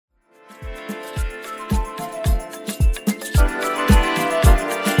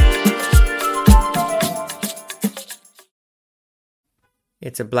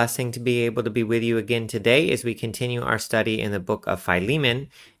It's a blessing to be able to be with you again today as we continue our study in the book of Philemon.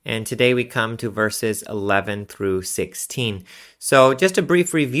 And today we come to verses 11 through 16. So just a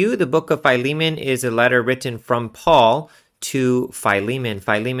brief review, the book of Philemon is a letter written from Paul to Philemon.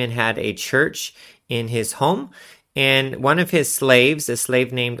 Philemon had a church in his home, and one of his slaves, a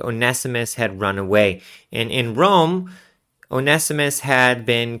slave named Onesimus, had run away. And in Rome, Onesimus had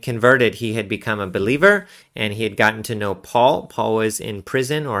been converted. He had become a believer, and he had gotten to know Paul. Paul was in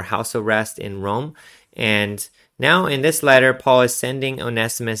prison or house arrest in Rome. And now in this letter, Paul is sending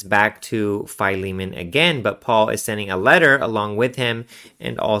Onesimus back to Philemon again, but Paul is sending a letter along with him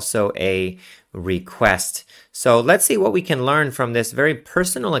and also a request. So let's see what we can learn from this very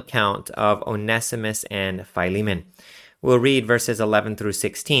personal account of Onesimus and Philemon. We'll read verses 11 through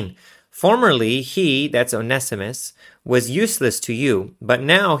 16. Formerly he, that's Onesimus, was useless to you, but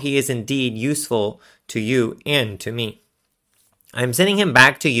now he is indeed useful to you and to me. I am sending him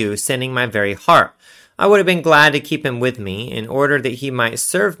back to you, sending my very heart. I would have been glad to keep him with me in order that he might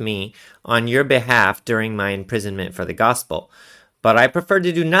serve me on your behalf during my imprisonment for the gospel. But I prefer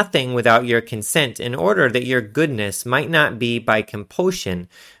to do nothing without your consent in order that your goodness might not be by compulsion,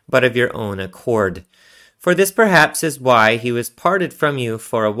 but of your own accord. For this perhaps is why he was parted from you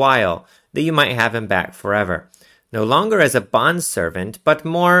for a while, that you might have him back forever. No longer as a bondservant, but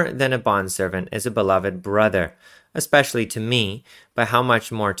more than a bondservant, as a beloved brother, especially to me, but how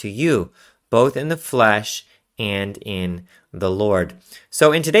much more to you, both in the flesh and in the Lord.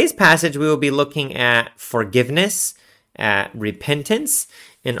 So in today's passage, we will be looking at forgiveness, at repentance,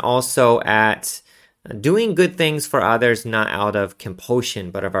 and also at doing good things for others, not out of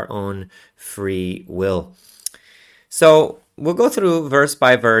compulsion, but of our own free will. So we'll go through verse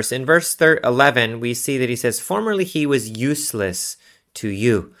by verse. In verse 11, we see that he says, formerly he was useless to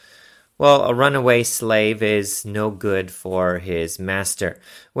you. Well, a runaway slave is no good for his master.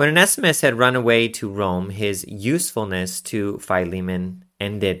 When Onesimus had run away to Rome, his usefulness to Philemon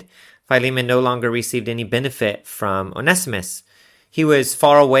ended. Philemon no longer received any benefit from Onesimus. He was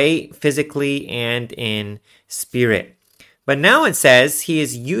far away physically and in spirit. But now it says he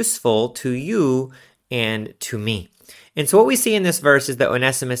is useful to you and to me. And so what we see in this verse is that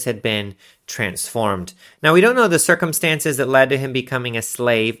Onesimus had been transformed. Now we don't know the circumstances that led to him becoming a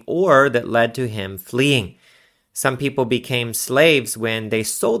slave or that led to him fleeing. Some people became slaves when they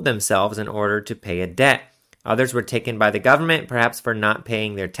sold themselves in order to pay a debt. Others were taken by the government, perhaps for not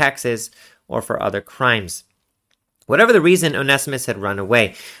paying their taxes or for other crimes. Whatever the reason, Onesimus had run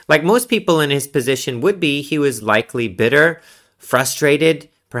away. Like most people in his position would be, he was likely bitter, frustrated,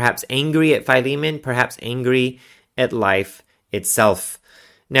 perhaps angry at Philemon, perhaps angry at life itself.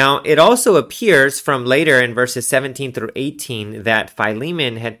 Now, it also appears from later in verses 17 through 18 that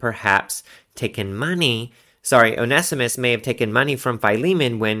Philemon had perhaps taken money. Onesimus may have taken money from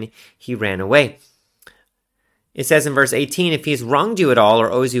Philemon when he ran away. It says in verse 18, if he's wronged you at all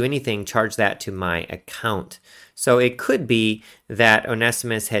or owes you anything, charge that to my account. So it could be that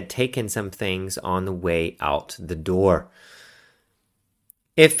Onesimus had taken some things on the way out the door.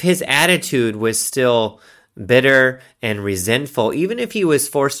 If his attitude was still bitter and resentful, even if he was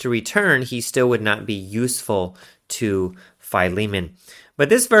forced to return, he still would not be useful to Philemon. But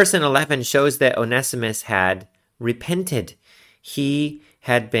this verse in 11 shows that Onesimus had repented. He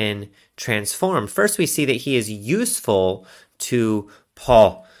had been transformed. First, we see that he is useful to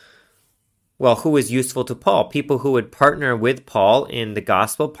Paul. Well, who is useful to Paul? People who would partner with Paul in the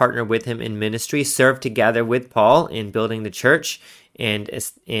gospel, partner with him in ministry, serve together with Paul in building the church and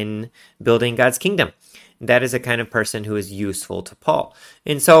in building God's kingdom. That is a kind of person who is useful to Paul.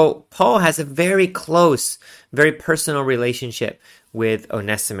 And so Paul has a very close, very personal relationship with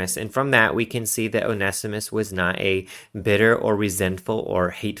Onesimus. And from that, we can see that Onesimus was not a bitter or resentful or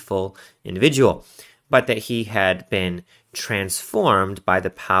hateful individual, but that he had been transformed by the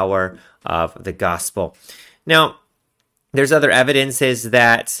power of the gospel. Now, there's other evidences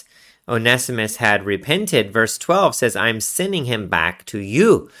that Onesimus had repented. Verse 12 says, I'm sending him back to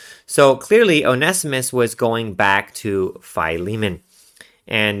you. So clearly, Onesimus was going back to Philemon.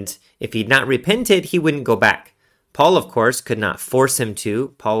 And if he'd not repented, he wouldn't go back. Paul, of course, could not force him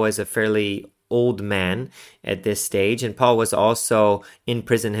to. Paul was a fairly old man at this stage, and Paul was also in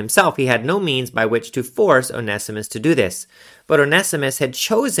prison himself. He had no means by which to force Onesimus to do this. But Onesimus had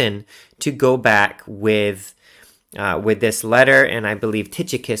chosen to go back with this letter, and I believe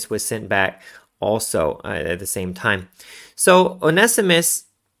Tychicus was sent back also at the same time. So Onesimus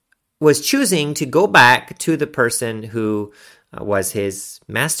was choosing to go back to the person who was his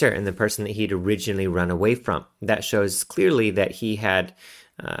master and the person that he'd originally run away from. That shows clearly that he had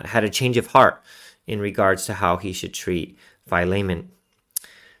a change of heart in regards to how he should treat Philemon.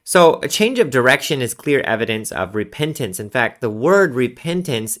 So a change of direction is clear evidence of repentance. In fact, the word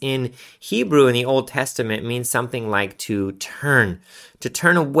repentance in Hebrew in the Old Testament means something like to turn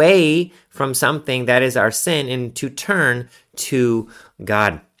away from something that is our sin and to turn to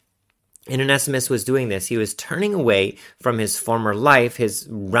God. And Onesimus was doing this. He was turning away from his former life, his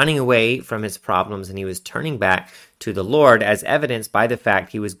running away from his problems, and he was turning back to the Lord, as evidenced by the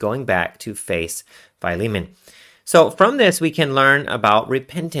fact he was going back to face Philemon. So from this, we can learn about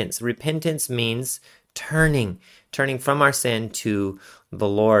repentance. Repentance means turning from our sin to the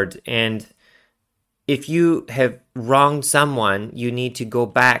Lord. And if you have wronged someone, you need to go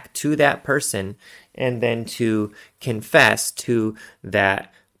back to that person and then to confess to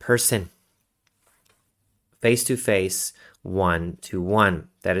that person. Face to face, one to one.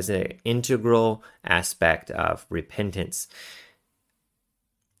 That is an integral aspect of repentance.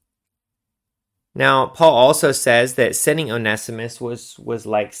 Now, Paul also says that sending Onesimus was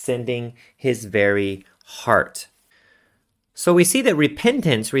like sending his very heart. So we see that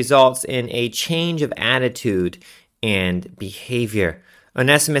repentance results in a change of attitude and behavior.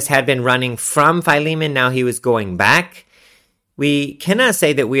 Onesimus had been running from Philemon, now he was going back. We cannot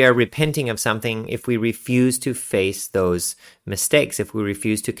say that we are repenting of something if we refuse to face those mistakes, if we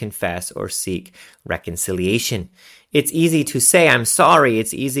refuse to confess or seek reconciliation. It's easy to say, I'm sorry.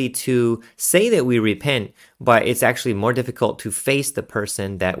 It's easy to say that we repent, but it's actually more difficult to face the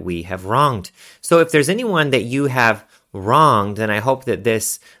person that we have wronged. So if there's anyone that you have wronged, then I hope that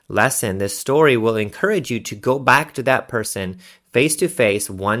this lesson, this story will encourage you to go back to that person face to face,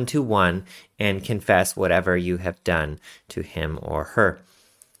 one to one, and confess whatever you have done to him or her.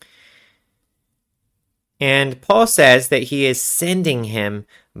 And Paul says that he is sending him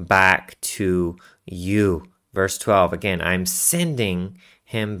back to you. Verse 12, again, I'm sending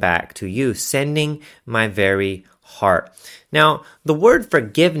him back to you, sending my very heart. Now, the word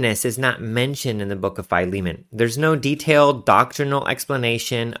forgiveness is not mentioned in the book of Philemon. There's no detailed doctrinal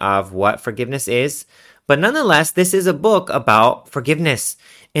explanation of what forgiveness is, but nonetheless, this is a book about forgiveness,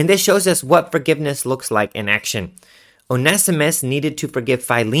 and this shows us what forgiveness looks like in action. Onesimus needed to forgive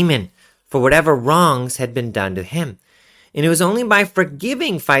Philemon for whatever wrongs had been done to him. And it was only by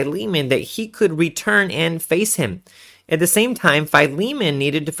forgiving Philemon that he could return and face him. At the same time, Philemon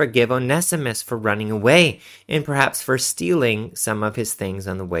needed to forgive Onesimus for running away and perhaps for stealing some of his things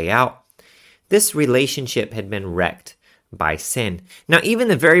on the way out. This relationship had been wrecked by sin. Now, even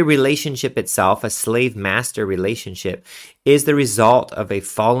the very relationship itself, a slave-master relationship, is the result of a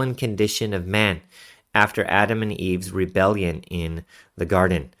fallen condition of man after Adam and Eve's rebellion in the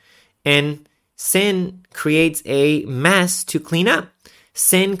garden. And sin creates a mess to clean up.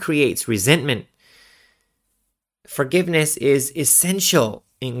 Sin creates resentment. Forgiveness is essential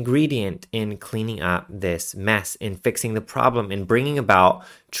ingredient in cleaning up this mess, in fixing the problem, in bringing about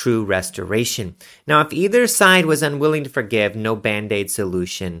true restoration. Now, if either side was unwilling to forgive, no Band-Aid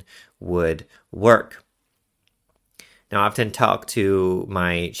solution would work. Now, I often talk to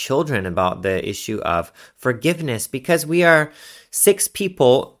my children about the issue of forgiveness because we are 6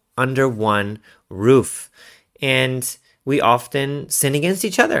 people under one roof, and we often sin against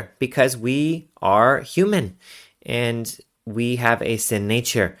each other because we are human and we have a sin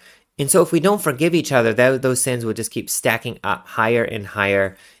nature. And so if we don't forgive each other, those sins will just keep stacking up higher and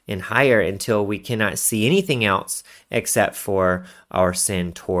higher and higher until we cannot see anything else except for our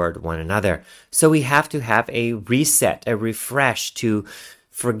sin toward one another. So we have to have a reset, a refresh, to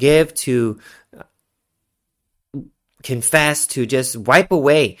forgive, to confess, to just wipe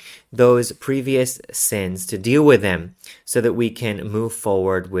away those previous sins, to deal with them so that we can move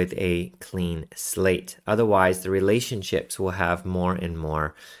forward with a clean slate. Otherwise, the relationships will have more and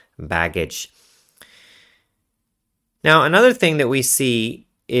more baggage. Now, another thing that we see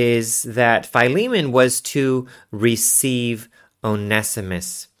is that Philemon was to receive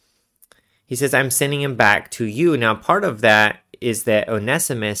Onesimus. He says, I'm sending him back to you. Now, part of that is that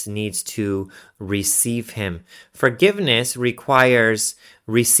Onesimus needs to receive him. Forgiveness requires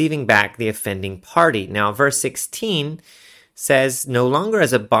receiving back the offending party. Now, verse 16 says, no longer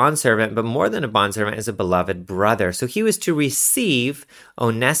as a bondservant, but more than a bondservant, as a beloved brother. So he was to receive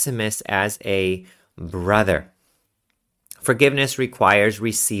Onesimus as a brother. Forgiveness requires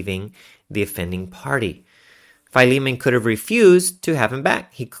receiving the offending party. Philemon could have refused to have him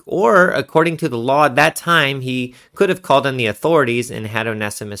back. Or, according to the law at that time, he could have called on the authorities and had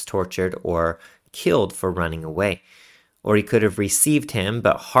Onesimus tortured or killed for running away. Or he could have received him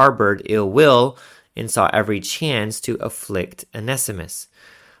but harbored ill will and saw every chance to afflict Onesimus.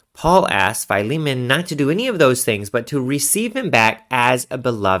 Paul asked Philemon not to do any of those things, but to receive him back as a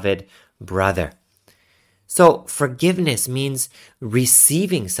beloved brother. So forgiveness means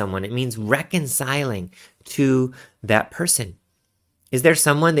receiving someone. It means reconciling to that person. Is there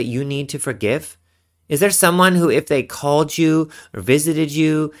someone that you need to forgive? Is there someone who, if they called you or visited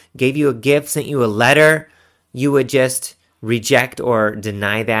you, gave you a gift, sent you a letter, you would just reject or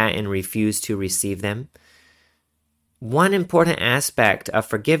deny that and refuse to receive them? One important aspect of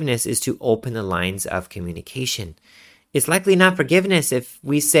forgiveness is to open the lines of communication. It's likely not forgiveness if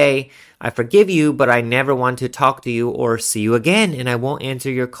we say, I forgive you, but I never want to talk to you or see you again, and I won't answer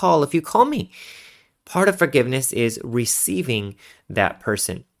your call if you call me. Part of forgiveness is receiving that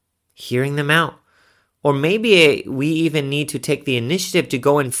person, hearing them out. Or maybe we even need to take the initiative to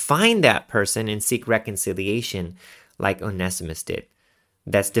go and find that person and seek reconciliation like Onesimus did.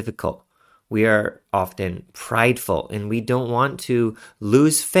 That's difficult. We are often prideful and we don't want to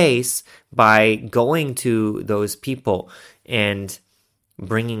lose face by going to those people and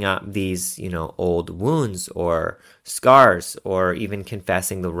bringing up these, old wounds or scars or even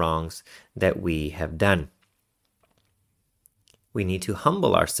confessing the wrongs that we have done. We need to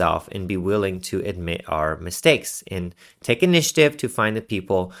humble ourselves and be willing to admit our mistakes and take initiative to find the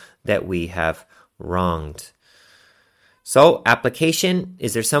people that we have wronged. So, application,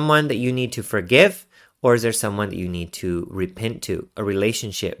 is there someone that you need to forgive, or is there someone that you need to repent to? A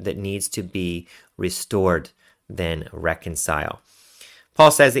relationship that needs to be restored, then reconcile.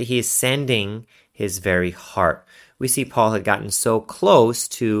 Paul says that he is sending his very heart. We see Paul had gotten so close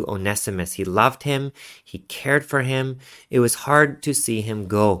to Onesimus. He loved him. He cared for him. It was hard to see him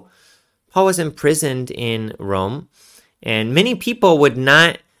go. Paul was imprisoned in Rome, and many people would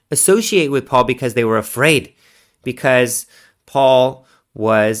not associate with Paul because they were afraid, because Paul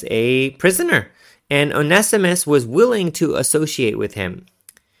was a prisoner, and Onesimus was willing to associate with him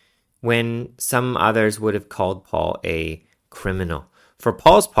when some others would have called Paul a criminal. For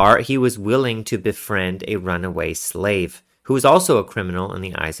Paul's part, he was willing to befriend a runaway slave who was also a criminal in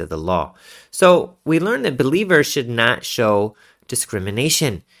the eyes of the law. So we learn that believers should not show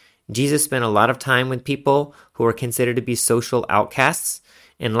discrimination. Jesus spent a lot of time with people who were considered to be social outcasts,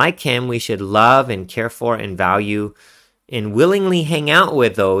 and like him, we should love and care for and value and willingly hang out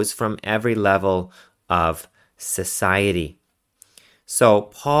with those from every level of society. So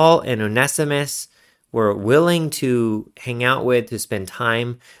Paul and Onesimus were willing to hang out with, to spend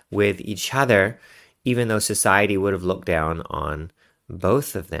time with each other, even though society would have looked down on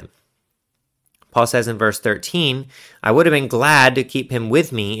both of them. Paul says in verse 13, I would have been glad to keep him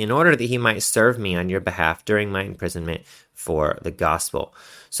with me in order that he might serve me on your behalf during my imprisonment for the gospel.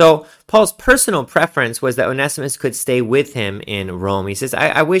 So Paul's personal preference was that Onesimus could stay with him in Rome. He says,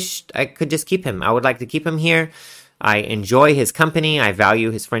 I wish I could just keep him. I would like to keep him here. I enjoy his company. I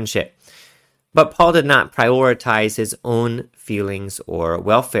value his friendship. But Paul did not prioritize his own feelings or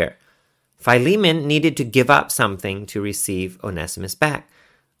welfare. Philemon needed to give up something to receive Onesimus back.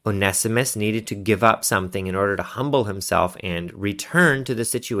 Onesimus needed to give up something in order to humble himself and return to the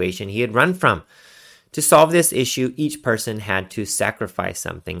situation he had run from. To solve this issue, each person had to sacrifice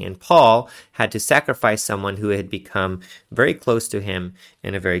something, and Paul had to sacrifice someone who had become very close to him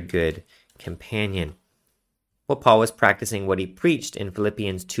and a very good companion. Well, Paul was practicing what he preached in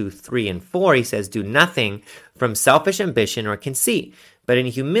Philippians 2, 3, and 4. He says, do nothing from selfish ambition or conceit, but in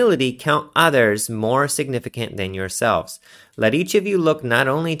humility count others more significant than yourselves. Let each of you look not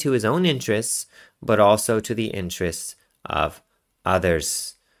only to his own interests, but also to the interests of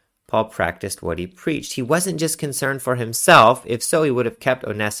others. Paul practiced what he preached. He wasn't just concerned for himself. If so, he would have kept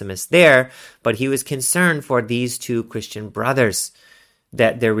Onesimus there, but he was concerned for these two Christian brothers,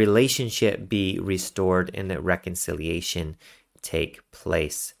 that their relationship be restored and that reconciliation take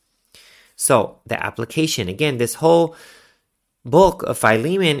place. So the application, again, this whole book of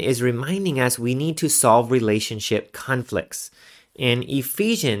Philemon is reminding us we need to solve relationship conflicts. In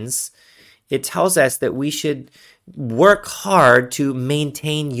Ephesians, it tells us that we should work hard to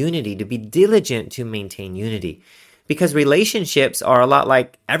maintain unity, to be diligent to maintain unity, because relationships are a lot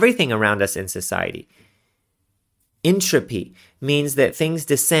like everything around us in society. Entropy means that things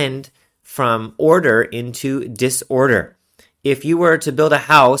descend from order into disorder. If you were to build a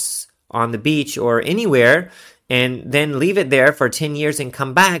house on the beach or anywhere and then leave it there for 10 years and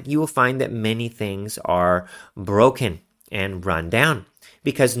come back, you will find that many things are broken and run down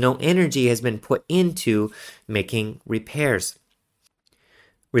because no energy has been put into making repairs.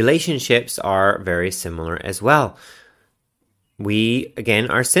 Relationships are very similar as well. We, again,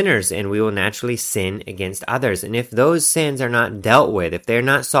 are sinners, and we will naturally sin against others. And if those sins are not dealt with, if they're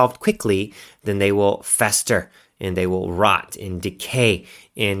not solved quickly, then they will fester, and they will rot and decay.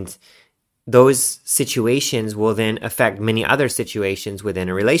 And those situations will then affect many other situations within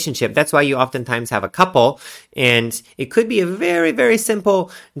a relationship. That's why you oftentimes have a couple, and it could be a very, very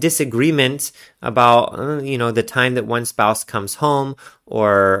simple disagreement about, the time that one spouse comes home,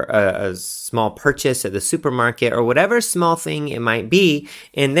 or a small purchase at the supermarket, or whatever small thing it might be.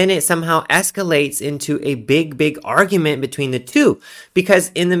 And then it somehow escalates into a big, big argument between the two. Because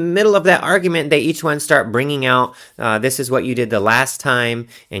in the middle of that argument, they each one start bringing out, this is what you did the last time,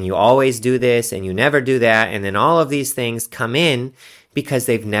 and you always do this, and you never do that. And then all of these things come in because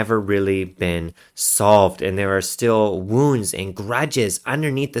they've never really been solved. And there are still wounds and grudges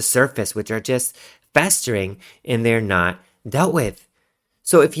underneath the surface, which are just festering, and they're not dealt with.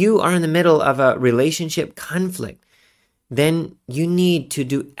 So if you are in the middle of a relationship conflict, then you need to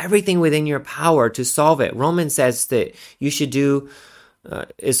do everything within your power to solve it. Romans says that you should do,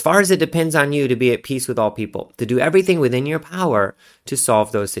 as far as it depends on you, to be at peace with all people, to do everything within your power to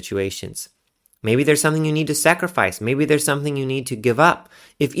solve those situations. Maybe there's something you need to sacrifice. Maybe there's something you need to give up.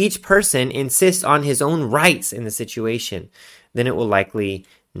 If each person insists on his own rights in the situation, then it will likely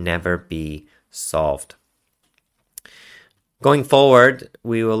never be solved. Going forward,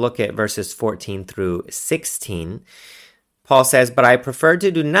 we will look at verses 14 through 16. Paul says, "But I prefer to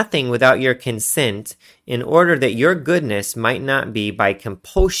do nothing without your consent, in order that your goodness might not be by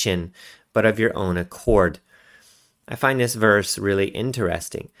compulsion, but of your own accord." I find this verse really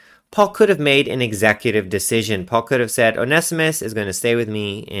interesting. Paul could have made an executive decision. Paul could have said, Onesimus is going to stay with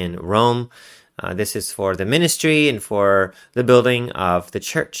me in Rome. This is for the ministry and for the building of the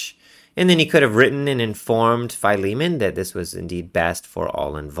church. And then he could have written and informed Philemon that this was indeed best for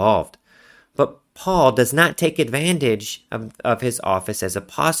all involved. But Paul does not take advantage of his office as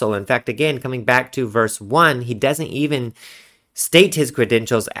apostle. In fact, again, coming back to verse 1, he doesn't even state his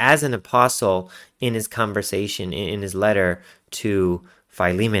credentials as an apostle in his conversation, in his letter to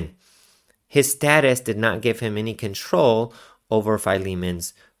Philemon. His status did not give him any control over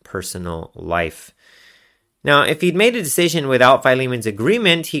Philemon's personal life. Now, if he'd made a decision without Philemon's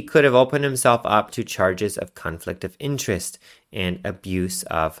agreement, he could have opened himself up to charges of conflict of interest and abuse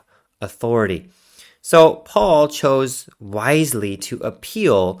of authority. So Paul chose wisely to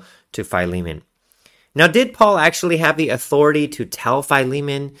appeal to Philemon. Now, did Paul actually have the authority to tell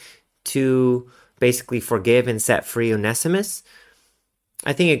Philemon to basically forgive and set free Onesimus?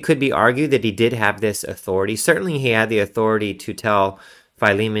 I think it could be argued that he did have this authority. Certainly he had the authority to tell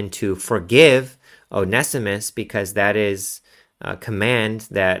Philemon to forgive Onesimus, because that is a command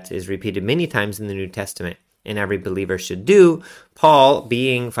that is repeated many times in the New Testament, and every believer should do. Paul,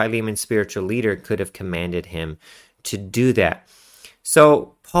 being Philemon's spiritual leader, could have commanded him to do that.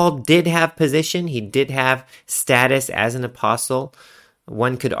 So Paul did have position. He did have status as an apostle.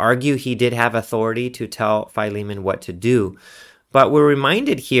 One could argue he did have authority to tell Philemon what to do. But we're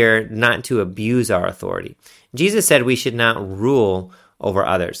reminded here not to abuse our authority. Jesus said we should not rule over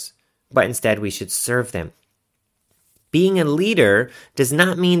others, but instead we should serve them. Being a leader does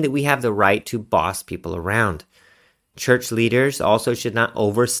not mean that we have the right to boss people around. Church leaders also should not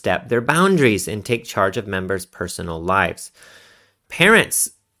overstep their boundaries and take charge of members' personal lives.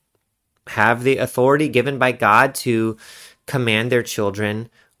 Parents have the authority given by God to command their children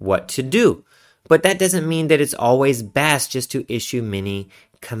what to do. But that doesn't mean that it's always best just to issue many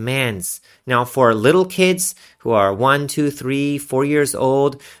commands. Now, for little kids who are 1, 2, 3, 4 years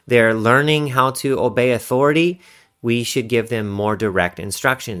old, they're learning how to obey authority. We should give them more direct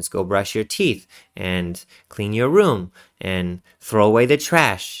instructions. Go brush your teeth and clean your room and throw away the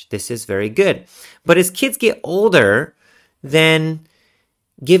trash. This is very good. But as kids get older, then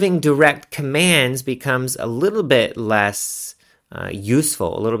giving direct commands becomes a little bit less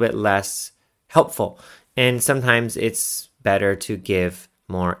useful, a little bit less helpful. And sometimes it's better to give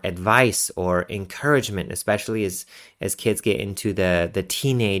more advice or encouragement, especially as kids get into the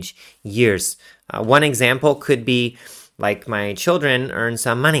teenage years. One example could be like my children earn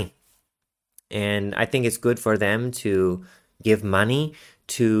some money, and I think it's good for them to give money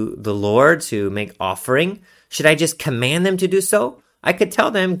to the Lord, to make offering. Should I just command them to do so? I could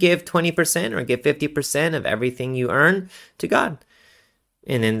tell them, give 20% or give 50% of everything you earn to God.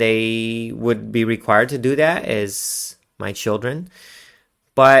 And then they would be required to do that as my children.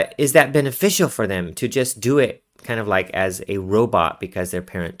 But is that beneficial for them to just do it kind of like as a robot because their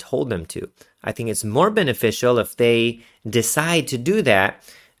parent told them to? I think it's more beneficial if they decide to do that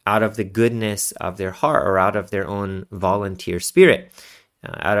out of the goodness of their heart or out of their own volunteer spirit,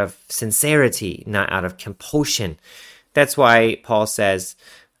 out of sincerity, not out of compulsion. That's why Paul says,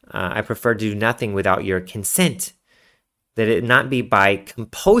 I prefer to do nothing without your consent. that it not be by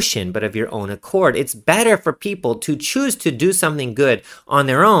compulsion, but of your own accord. It's better for people to choose to do something good on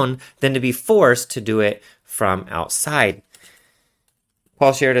their own than to be forced to do it from outside.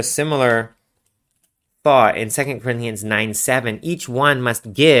 Paul shared a similar thought in 2 Corinthians 9:7. Each one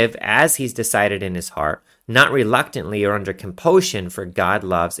must give as he's decided in his heart, not reluctantly or under compulsion, for God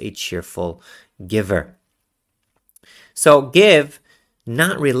loves a cheerful giver. So give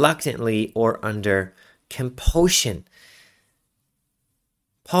not reluctantly or under compulsion.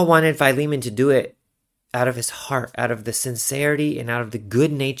 Paul wanted Philemon to do it out of his heart, out of the sincerity and out of the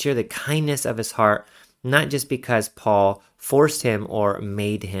good nature, the kindness of his heart, not just because Paul forced him or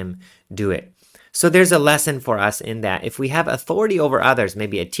made him do it. So there's a lesson for us in that. If we have authority over others,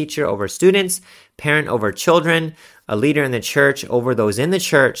 maybe a teacher over students, parent over children, a leader in the church over those in the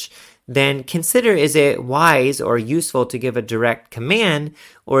church, then consider, is it wise or useful to give a direct command,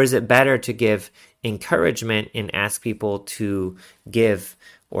 or is it better to give encouragement and ask people to give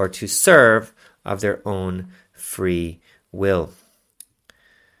or to serve of their own free will?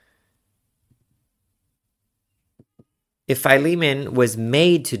 If Philemon was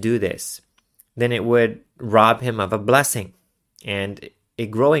made to do this, then it would rob him of a blessing and a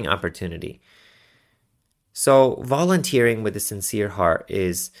growing opportunity. So volunteering with a sincere heart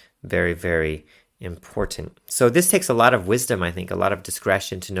is very, very important. So this takes a lot of wisdom, I think, a lot of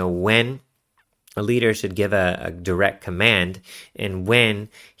discretion to know when a leader should give a direct command and when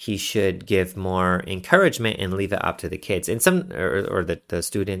he should give more encouragement and leave it up to the kids and or the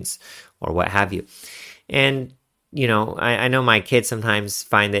students or what have you. And I know my kids sometimes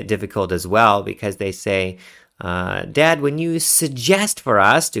find it difficult as well, because they say, Dad, when you suggest for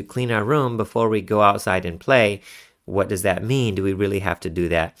us to clean our room before we go outside and play, what does that mean? Do we really have to do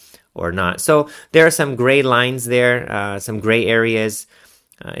that or not? So there are some gray lines there, some gray areas.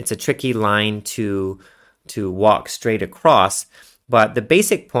 It's a tricky line to walk straight across. But the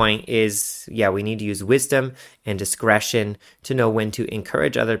basic point is, we need to use wisdom and discretion to know when to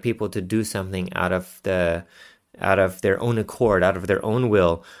encourage other people to do something out of their own accord, out of their own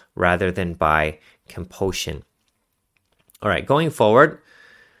will, rather than by compulsion. All right, going forward,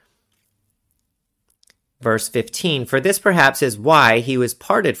 verse 15, for this perhaps is why he was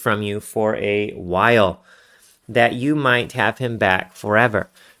parted from you for a while, that you might have him back forever,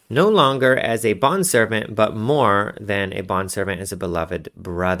 no longer as a bondservant, but more than a bondservant, as a beloved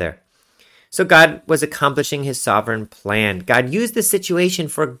brother. So God was accomplishing his sovereign plan. God used the situation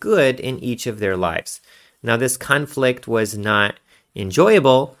for good in each of their lives. Now, this conflict was not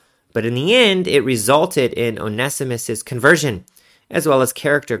enjoyable, but in the end, it resulted in Onesimus' conversion, as well as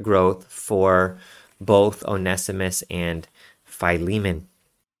character growth for both Onesimus and Philemon.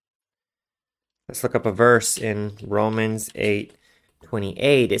 Let's look up a verse in Romans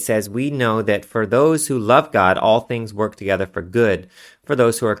 8:28. It says, we know that for those who love God, all things work together for good, for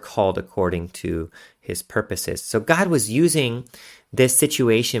those who are called according to his purposes. So God was using this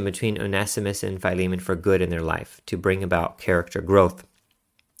situation between Onesimus and Philemon for good in their life, to bring about character growth.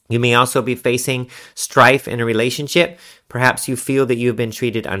 You may also be facing strife in a relationship. Perhaps you feel that you've been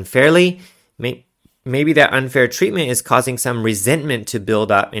treated unfairly. Maybe that unfair treatment is causing some resentment to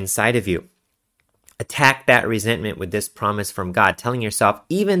build up inside of you. Attack that resentment with this promise from God, telling yourself,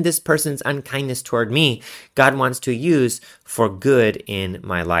 even this person's unkindness toward me, God wants to use for good in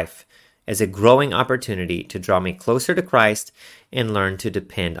my life, as a growing opportunity to draw me closer to Christ and learn to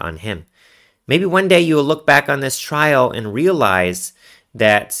depend on him. Maybe one day you will look back on this trial and realize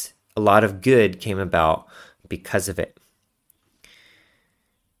that a lot of good came about because of it.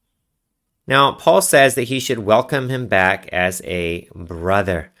 Now, Paul says that he should welcome him back as a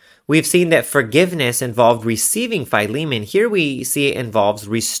brother. We've seen that forgiveness involved receiving Philemon. Here we see it involves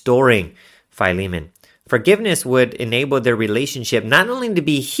restoring Philemon. Forgiveness would enable their relationship not only to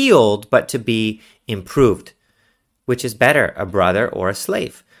be healed, but to be improved. Which is better, a brother or a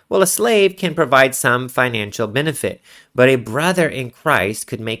slave? Well, a slave can provide some financial benefit, but a brother in Christ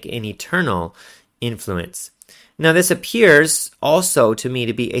could make an eternal influence. Now, this appears also to me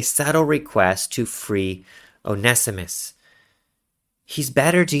to be a subtle request to free Onesimus. He's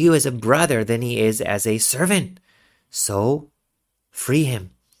better to you as a brother than he is as a servant. So, free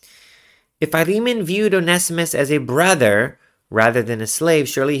him. If Philemon viewed Onesimus as a brother rather than a slave,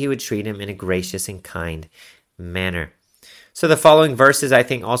 surely he would treat him in a gracious and kind manner. So the following verses, I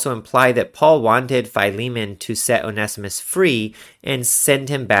think, also imply that Paul wanted Philemon to set Onesimus free and send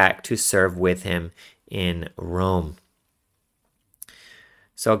him back to serve with him in Rome.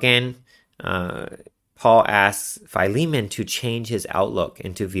 So again, Paul asks Philemon to change his outlook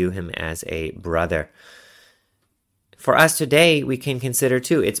and to view him as a brother. For us today, we can consider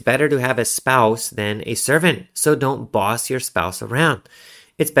too, it's better to have a spouse than a servant. So don't boss your spouse around.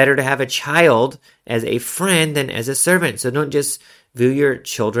 It's better to have a child as a friend than as a servant. So don't just view your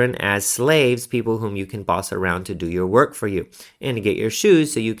children as slaves, people whom you can boss around to do your work for you and to get your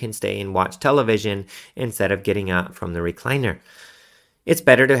shoes so you can stay and watch television instead of getting up from the recliner. It's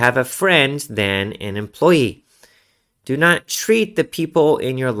better to have a friend than an employee. Do not treat the people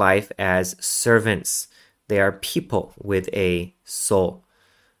in your life as servants. They are people with a soul.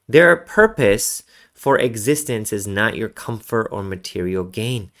 Their purpose for existence is not your comfort or material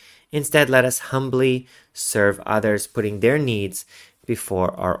gain. Instead, let us humbly serve others, putting their needs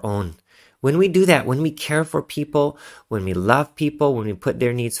before our own. When we do that, when we care for people, when we love people, when we put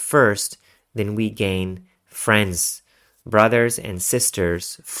their needs first, then we gain friends, brothers and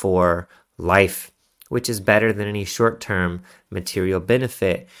sisters for life, which is better than any short-term material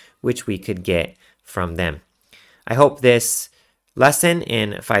benefit which we could get from them. I hope this lesson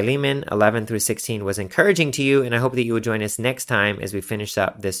in Philemon 11 through 16 was encouraging to you, and I hope that you will join us next time as we finish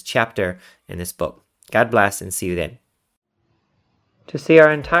up this chapter in this book. God bless and see you then. To see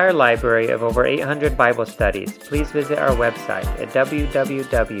our entire library of over 800 Bible studies, please visit our website at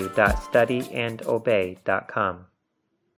www.studyandobey.com.